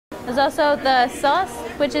There's also the sauce,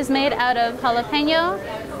 which is made out of jalapeno,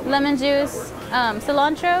 lemon juice,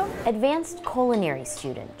 cilantro. Advanced culinary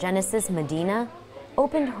student Genesis Medina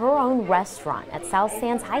opened her own restaurant at South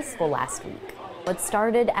Sands High School last week. What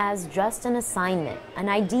started as just an assignment, an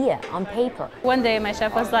idea on paper. One day my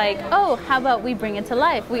chef was like, oh, how about we bring it to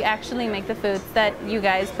life? We actually make the foods that you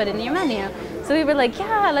guys put in your menu. So we were like,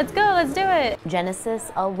 yeah, let's go, let's do it.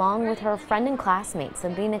 Genesis, along with her friend and classmate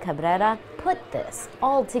Sabrina Cabrera, put this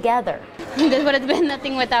all together. This would have been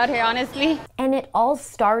nothing without her, honestly. And it all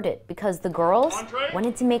started because the girls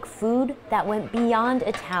wanted to make food that went beyond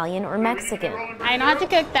Italian or Mexican. I know how to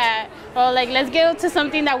cook that. Well, like, let's go to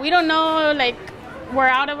something that we don't know, like, we're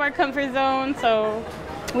out of our comfort zone, so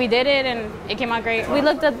we did it and it came out great. We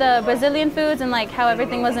looked at the Brazilian foods and like how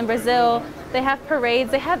everything was in Brazil. They have parades,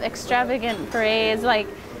 they have extravagant parades, like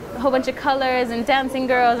a whole bunch of colors and dancing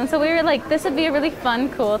girls, and so we were like, this would be a really fun,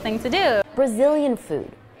 cool thing to do. Brazilian food,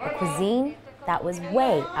 a cuisine that was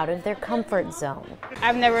way out of their comfort zone.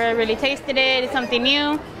 I've never really tasted it, it's something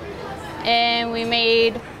new, and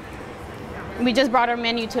we just brought our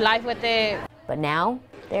menu to life with it. But now,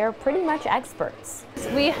 they're pretty much experts.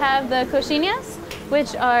 We have the coxinhas,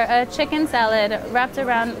 which are a chicken salad wrapped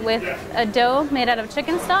around with a dough made out of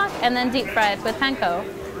chicken stock and then deep fried with panko.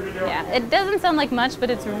 Yeah, it doesn't sound like much, but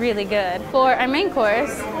it's really good. For our main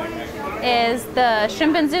course is the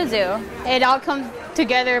shrimp and zuzu. It all comes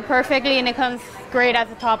together perfectly and it comes great as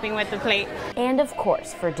a topping with the plate. And of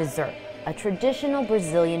course, for dessert, a traditional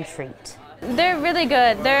Brazilian treat. They're really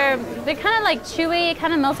good. They're kind of like chewy,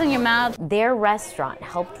 kind of melt in your mouth. Their restaurant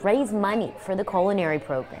helped raise money for the culinary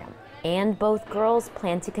program. And both girls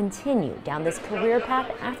plan to continue down this career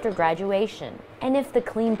path after graduation. And if the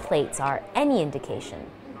clean plates are any indication,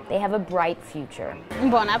 they have a bright future.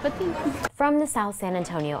 Bon appetit. From the South San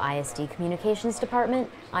Antonio ISD Communications Department,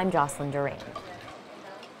 I'm Jocelyn Duran.